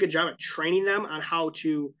done a pretty good job at training them on how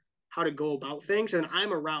to go about things. And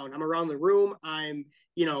I'm around the room. I'm,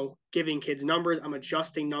 giving kids numbers. I'm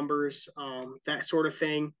adjusting numbers, that sort of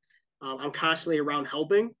thing. I'm constantly around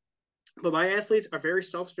helping. But my athletes are very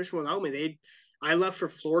self-sufficient without me. I left for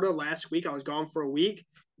Florida last week. I was gone for a week.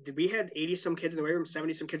 We had 80 some kids in the weight room,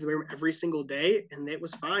 70 some kids in the weight room every single day, and it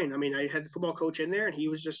was fine. I mean, I had the football coach in there, and he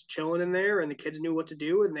was just chilling in there, and the kids knew what to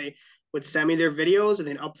do, and they would send me their videos and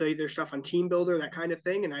then update their stuff on Team Builder, that kind of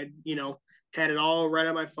thing. And I, had it all right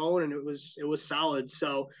on my phone, and it was solid.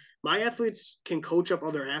 So my athletes can coach up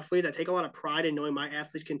other athletes. I take a lot of pride in knowing my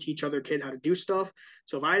athletes can teach other kids how to do stuff.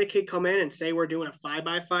 So if I had a kid come in and say we're doing a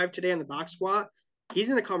 5x5 today on the box squat, he's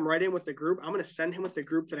going to come right in with the group. I'm going to send him with the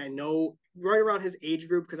group that I know right around his age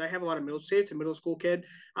group, because I have a lot of middle school, it's a middle school kid.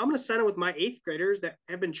 I'm going to send him with my 8th graders that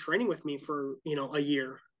have been training with me for, a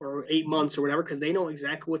year or 8 months or whatever, because they know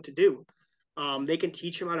exactly what to do. They can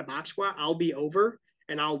teach him how to box squat. I'll be over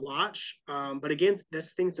and I'll watch. But again, that's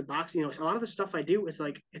the thing with the box, a lot of the stuff I do is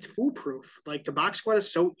like, it's foolproof. Like the box squat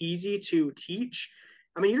is so easy to teach.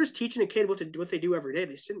 I mean, you're just teaching a kid what they do every day.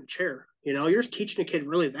 They sit in a chair, you're just teaching a kid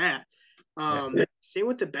really that. Same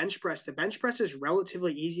with the bench press. The bench press is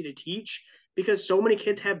relatively easy to teach because so many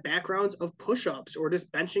kids have backgrounds of push-ups or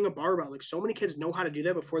just benching a barbell. Like so many kids know how to do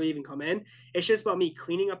that before they even come in. It's just about me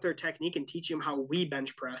cleaning up their technique and teaching them how we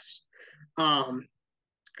bench press.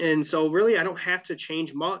 And so really I don't have to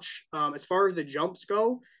change much. As far as the jumps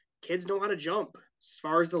go, kids know how to jump. As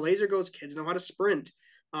far as the laser goes, kids know how to sprint.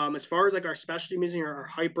 As far as like our specialty music or our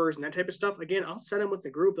hypers and that type of stuff, again, I'll send them with the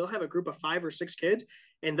group. They'll have a group of 5 or 6 kids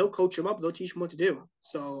and they'll coach them up. They'll teach them what to do.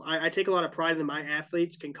 So I take a lot of pride in my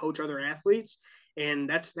athletes can coach other athletes. And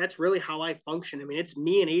that's really how I function. I mean, it's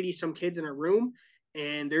me and 80 some kids in a room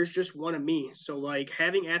and there's just one of me. So like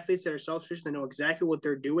having athletes that are self-sufficient, that know exactly what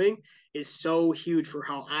they're doing is so huge for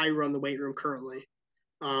how I run the weight room currently.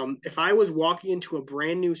 If I was walking into a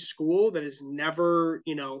brand new school that is never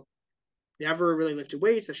really lifted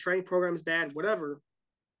weights, the strength program is bad, whatever.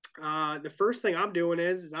 The first thing I'm doing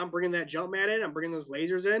is I'm bringing that jump mat in, I'm bringing those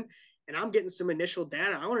lasers in, and I'm getting some initial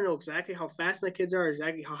data. I want to know exactly how fast my kids are,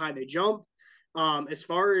 exactly how high they jump. As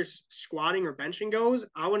far as squatting or benching goes,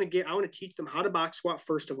 I want to teach them how to box squat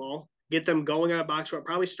first of all, get them going on a box squat,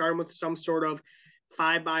 probably starting with some sort of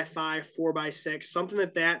 5x5, 4x6, something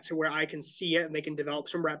like that to where I can see it and they can develop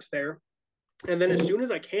some reps there. And then as soon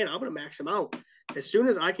as I can, I'm going to max them out. As soon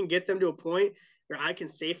as I can get them to a point where I can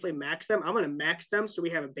safely max them, I'm going to max them so we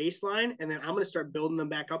have a baseline, and then I'm going to start building them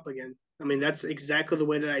back up again. I mean, that's exactly the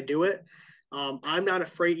way that I do it. I'm not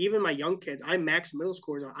afraid. Even my young kids, I max middle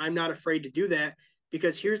schoolers. I'm not afraid to do that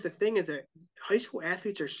because here's the thing is that high school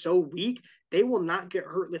athletes are so weak, they will not get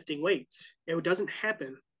hurt lifting weights. It doesn't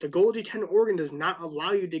happen. The Golgi tendon organ does not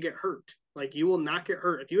allow you to get hurt. Like you will not get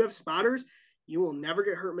hurt. If you have spotters, you will never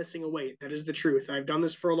get hurt missing a weight. That is the truth. I've done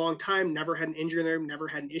this for a long time, never had an injury in there, never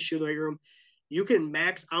had an issue in the weight room. You can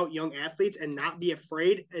max out young athletes and not be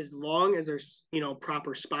afraid as long as there's,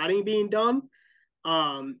 proper spotting being done.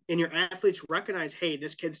 And your athletes recognize, hey,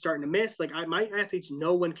 this kid's starting to miss. Like my athletes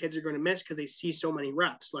know when kids are going to miss because they see so many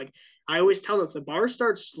reps. Like I always tell them, if the bar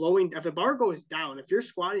starts slowing, if the bar goes down, if you're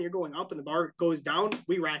squatting, you're going up and the bar goes down,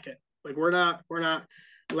 we rack it. Like we're not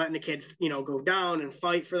letting the kid, go down and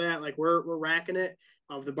fight for that. Like we're racking it.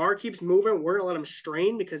 If the bar keeps moving, we're gonna let them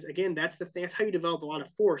strain, because again, that's the thing. That's how you develop a lot of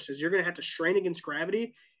force. Is you're gonna have to strain against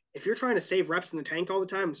gravity. If you're trying to save reps in the tank all the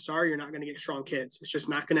time, I'm sorry, you're not going to get strong kids. It's just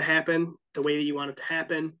not going to happen the way that you want it to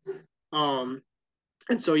happen. Um,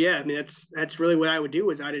 and so, yeah, I mean, that's really what I would do.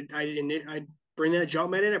 Is I'd bring that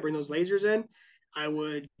jump mat in, I bring those lasers in, I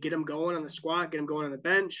would get them going on the squat, get them going on the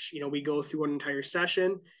bench. We go through an entire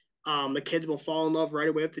session. The kids will fall in love right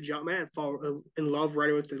away with the jump mat and fall in love right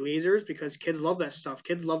away with the lasers, because kids love that stuff.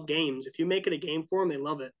 Kids love games. If you make it a game for them, they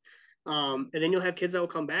love it. And then you'll have kids that will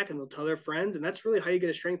come back and they'll tell their friends. And that's really how you get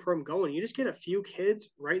a strength program going. You just get a few kids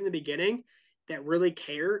right in the beginning that really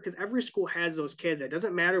care, because every school has those kids. It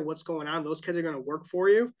doesn't matter what's going on. Those kids are going to work for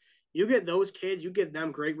you. You get those kids, you give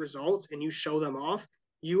them great results, and you show them off.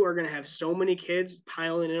 You are going to have so many kids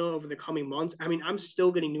piling in over the coming months. I mean, I'm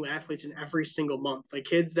still getting new athletes in every single month, like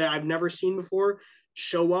kids that I've never seen before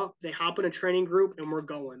show up, they hop in a training group, and we're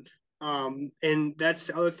going. And that's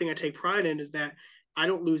the other thing I take pride in, is that I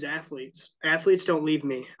don't lose athletes. Athletes don't leave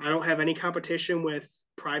me. I don't have any competition with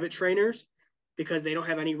private trainers, because they don't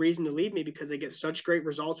have any reason to leave me, because they get such great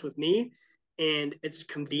results with me. And it's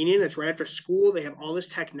convenient. It's right after school. They have all this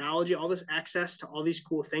technology, all this access to all these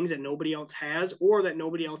cool things that nobody else has, or that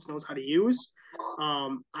nobody else knows how to use.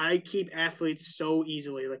 I keep athletes so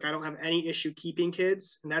easily. Like I don't have any issue keeping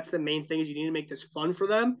kids. And that's the main thing, is you need to make this fun for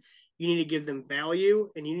them. You need to give them value,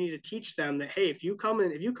 and you need to teach them that, hey, if you come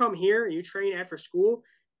here and you train after school,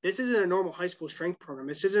 this isn't a normal high school strength program.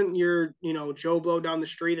 This isn't your, Joe Blow down the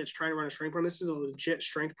street that's trying to run a strength program. This is a legit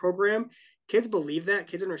strength program. Kids believe that.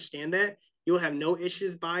 Kids understand that. You will have no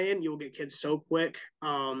issues buy-in. You will get kids so quick.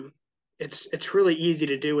 It's really easy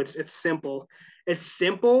to do. It's simple. It's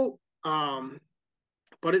simple,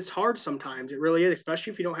 but it's hard sometimes. It really is,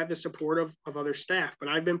 especially if you don't have the support of other staff. But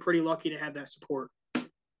I've been pretty lucky to have that support.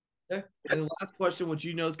 Okay. And the last question, which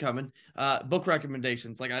is coming, book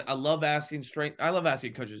recommendations. Like I love asking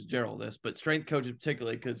coaches in general this, but strength coaches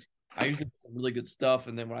particularly, because I usually get some really good stuff,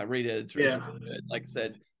 and then when I read it, it's really good. Like I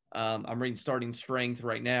said, I'm reading Starting Strength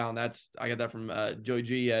right now, and I got that from Joey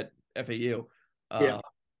G at FAU.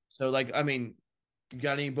 So like, I mean, you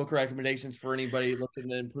got any book recommendations for anybody looking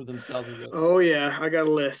to improve themselves? Oh yeah, I got a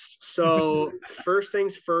list. So first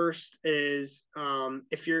things first is,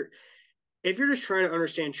 if you're just trying to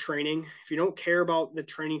understand training, if you don't care about the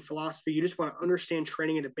training philosophy, you just want to understand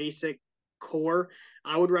training at a basic core,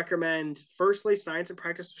 I would recommend, firstly, Science and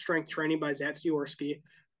Practice of Strength Training by Zatsiorsky.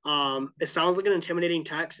 It sounds like an intimidating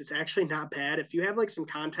text. It's actually not bad. If you have like some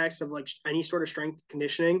context of like any sort of strength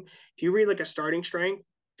conditioning, if you read like a starting strength,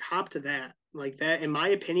 hop to that. Like that, in my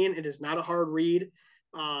opinion, it is not a hard read.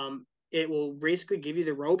 It will basically give you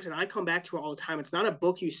the ropes. And I come back to it all the time. It's not a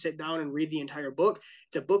book you sit down and read the entire book.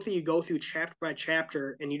 It's a book that you go through chapter by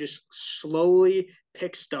chapter, and you just slowly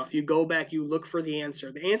pick stuff. You go back, you look for the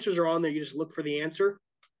answer. The answers are on there. You just look for the answer.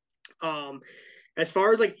 As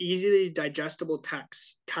far as like easily digestible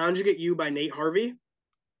texts, Conjugate You by Nate Harvey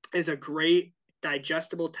is a great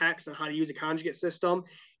digestible text on how to use a conjugate system.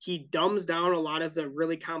 He dumbs down a lot of the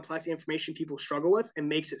really complex information people struggle with and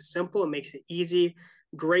makes it simple and makes it easy.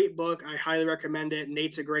 Great book. I highly recommend it.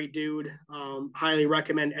 Nate's a great dude. Highly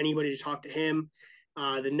recommend anybody to talk to him.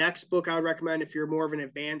 The next book I would recommend, if you're more of an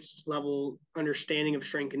advanced level understanding of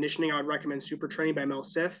strength conditioning, I would recommend Super Training by Mel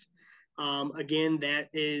Siff. Again, that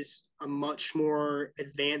is a much more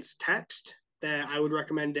advanced text that I would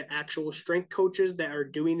recommend to actual strength coaches that are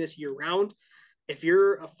doing this year round. If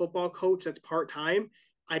you're a football coach that's part-time,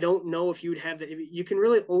 I don't know if you'd have that. You can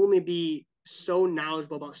really only be so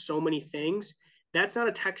knowledgeable about so many things. That's not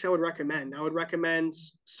a text I would recommend. I would recommend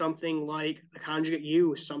something like the Conjugate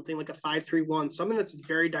You, something like a 531, something that's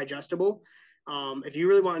very digestible. If you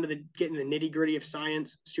really want to get into the nitty gritty of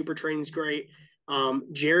science, Super Training is great.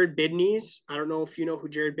 Jared Bidney's, I don't know if you know who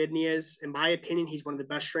Jared Bidney is. In my opinion, he's one of the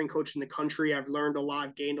best strength coaches in the country. I've learned a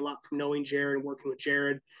lot, gained a lot from knowing Jared and working with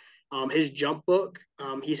Jared. His jump book,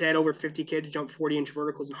 he's had over 50 kids jump 40-inch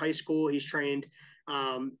verticals in high school. He's trained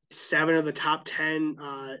 7 of the top 10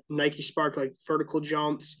 Nike Spark like vertical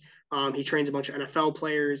jumps. He trains a bunch of NFL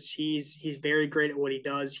players. He's very great at what he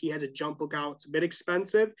does. He has a jump book out. It's a bit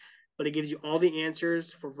expensive, but it gives you all the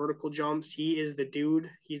answers for vertical jumps. He is the dude.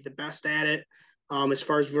 He's the best at it as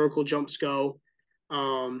far as vertical jumps go.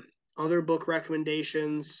 Other book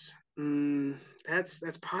recommendations, that's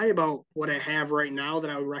probably about what I have right now that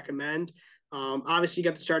I would recommend. Obviously, you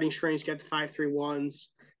got the starting strengths, you got the 5-3-1s.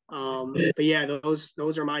 But yeah,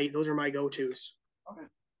 those are my go-tos. Okay.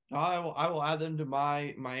 I will add them to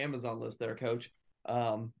my Amazon list there, Coach.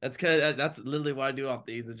 That's literally what I do off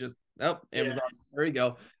these. It's just Amazon. Yeah. There you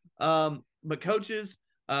go. But coaches,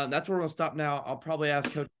 that's where we'll stop now. I'll probably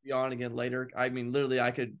ask Coach to be on again later. I mean, literally,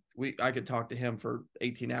 I could talk to him for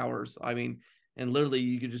 18 hours. I mean, and literally,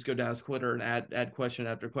 you could just go down his Twitter and add question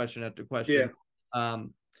after question after question. Yeah.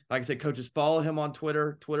 Like I said, coaches, follow him on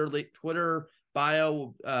Twitter. Twitter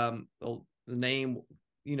bio. The name,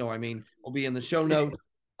 will be in the show notes.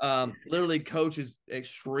 Literally, Coach is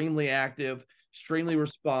extremely active, extremely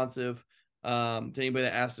responsive to anybody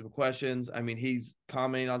that asks him questions. I mean, he's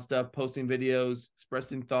commenting on stuff, posting videos,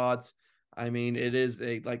 expressing thoughts. I mean, it is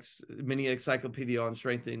a mini encyclopedia on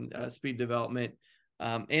strength and speed development,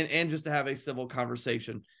 and just to have a civil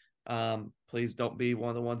conversation. Please don't be one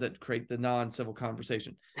of the ones that create the non-civil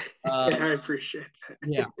conversation. I appreciate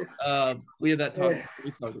that. Yeah, we had that talk.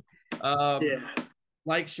 Yeah.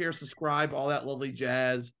 Like, share, subscribe, all that lovely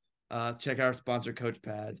jazz. Check out our sponsor, Coach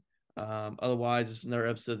Pad. Otherwise, this is another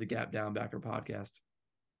episode of the Gap Down Backer podcast.